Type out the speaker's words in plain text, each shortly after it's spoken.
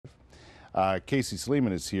Kasey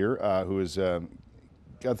Sleeman is here, who has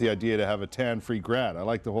got the idea to have a tan-free grad. I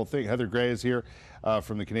like the whole thing. Heather Gray is here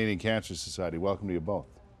from the Canadian Cancer Society. Welcome to you both.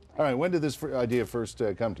 All right, when did this idea first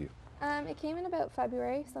come to you? It came in about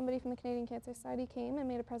February. Somebody from the Canadian Cancer Society came and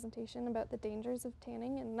made a presentation about the dangers of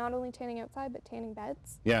tanning, and not only tanning outside, but tanning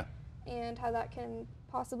beds. Yeah. And how that can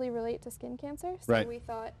possibly relate to skin cancer. So right. we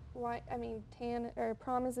thought,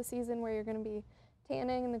 prom is a season where you're going to be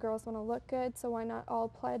tanning and the girls want to look good, so why not all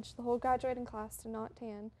pledge the whole graduating class to not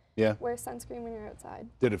tan? Yeah. Wear sunscreen when you're outside.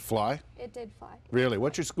 Did it fly? It did fly. Really?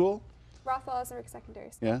 What's your school? Rothwell Osnabrück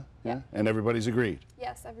Secondary School. Yeah? Yeah. And everybody's agreed?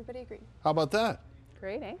 Yes, everybody agreed. How about that?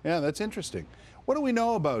 Great, eh? Yeah, that's interesting. What do we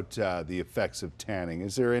know about the effects of tanning?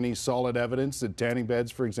 Is there any solid evidence that tanning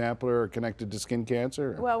beds, for example, are connected to skin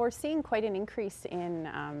cancer? Well, we're seeing quite an increase in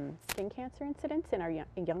skin cancer incidence in our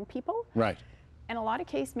young people. Right. In a lot of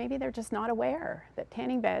cases, maybe they're just not aware that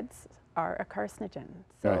tanning beds are a carcinogen.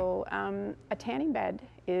 So right. A tanning bed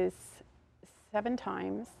is 7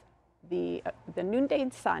 times the noonday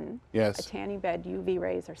sun. Yes. A tanning bed UV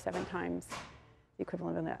rays are 7 times the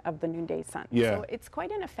equivalent of the noonday sun. Yeah. So it's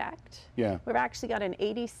quite an effect. Yeah. We've actually got an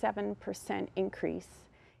 87% increase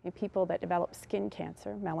in people that develop skin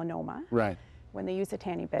cancer, melanoma, right. when they use a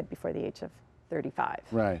tanning bed before the age of 35.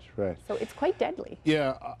 Right, right. So it's quite deadly.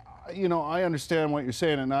 Yeah, you know, I understand what you're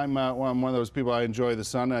saying, and I'm one of those people. I enjoy the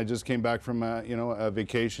sun. I just came back from a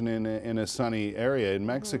vacation in a sunny area in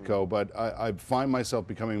Mexico, but I find myself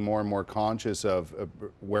becoming more and more conscious of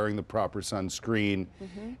wearing the proper sunscreen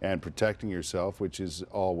and protecting yourself, which is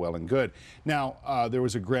all well and good. Now, there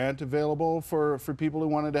was a grant available for people who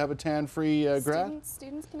wanted to have a tan-free grad?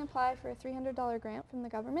 Students can apply for a $300 grant from the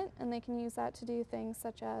government, and they can use that to do things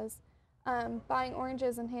such as buying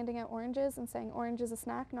oranges and handing out oranges and saying orange is a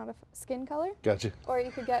snack, not a skin color. Gotcha. Or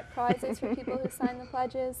you could get prizes for people who sign the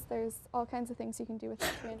pledges. There's all kinds of things you can do with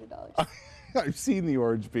that $300. I've seen the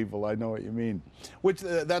orange people. I know what you mean. Which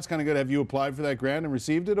that's kind of good. Have you applied for that grant and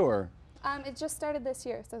received it, or? It just started this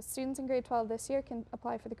year, so students in grade 12 this year can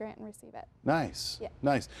apply for the grant and receive it. Nice. Yeah.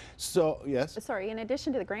 Nice. So yes. Sorry. In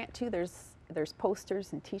addition to the grant, too, there's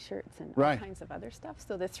posters and T-shirts and right. all kinds of other stuff.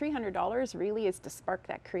 So the $300 really is to spark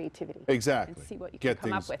that creativity. Exactly. And see what you can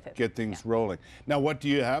come up with. Get things rolling. Now, what do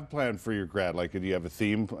you have planned for your grad? Like, do you have a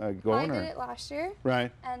theme going? I did it last year.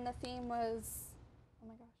 Right. And the theme was, oh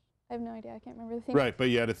my gosh, I have no idea. I can't remember the theme. Right, but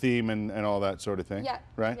you had a theme and all that sort of thing. Yeah.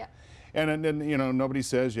 Right. Yeah. And then you know, nobody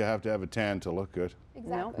says you have to have a tan to look good.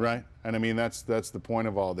 Exactly. Right. And I mean, that's the point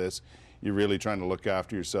of all this. You're really trying to look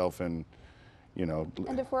after yourself, and you know.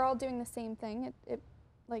 And if we're all doing the same thing, it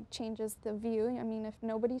like changes the view. I mean, if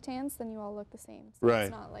nobody tans, then you all look the same. So right.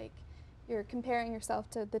 It's not like you're comparing yourself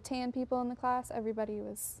to the tan people in the class. Everybody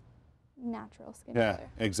was natural skin color.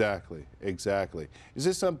 Yeah, exactly, exactly. Is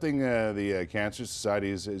this something the Cancer Society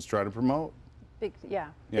is trying to promote? Yeah.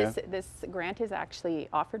 This grant is actually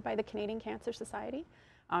offered by the Canadian Cancer Society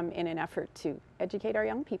in an effort to educate our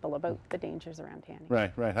young people about the dangers around tanning.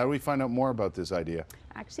 Right, right. How do we find out more about this idea?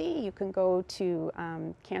 Actually, you can go to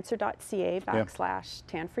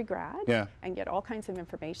cancer.ca/tan-free grad and get all kinds of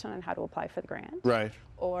information on how to apply for the grant. Right.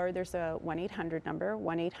 Or there's a 1-800 number,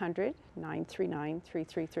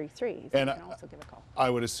 1-800-939-3333. And you can also give a call.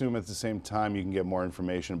 I would assume at the same time you can get more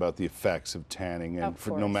information about the effects of tanning, and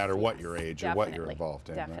no matter what your age or what you're involved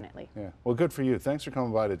in. Definitely. Right? Yeah. Well, good for you. Thanks for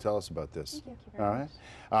coming by to tell us about this. Thank you very much. All right.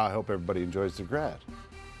 I hope everybody enjoys the grad.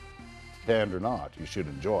 Tanned or not, you should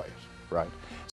enjoy it, right?